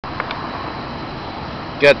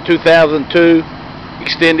Got 2002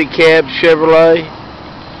 extended cab Chevrolet,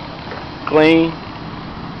 clean,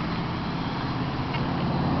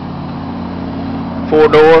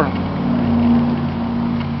 4-door,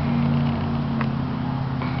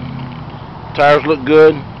 tires look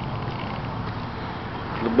good, a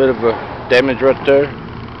little bit of a damage right there.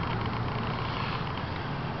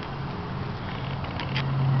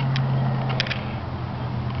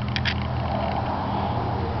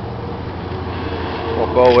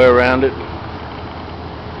 Walk all the way around it.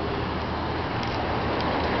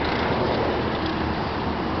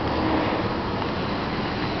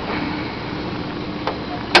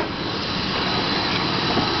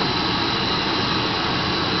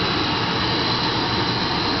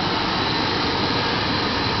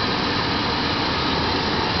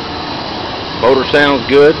 Motor sounds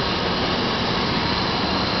good.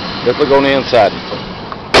 Let's look on the inside.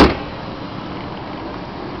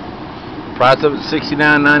 Price of it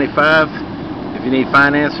 $69.95. If you need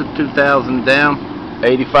finance at $2,000 down,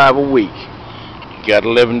 $85 a week. You gotta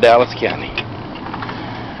live in Dallas County.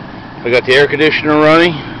 I got the air conditioner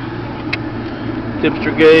running.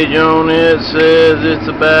 Temperature gauge on it says it's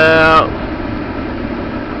about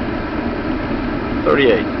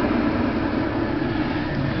 38.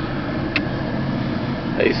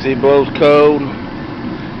 AC blows cold.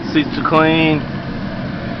 Seats are clean.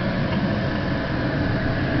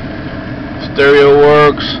 Stereo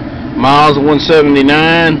works. Miles of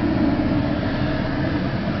 179.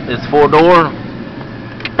 It's 4-door.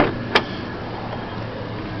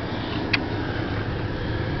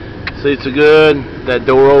 Seats are good. That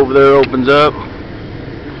door over there opens up.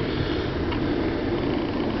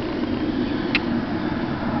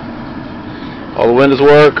 All the windows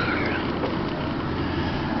work.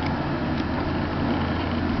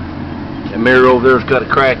 That mirror over there's got a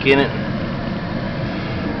crack in it.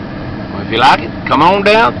 Well, if you like it, come on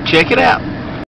down, check it out.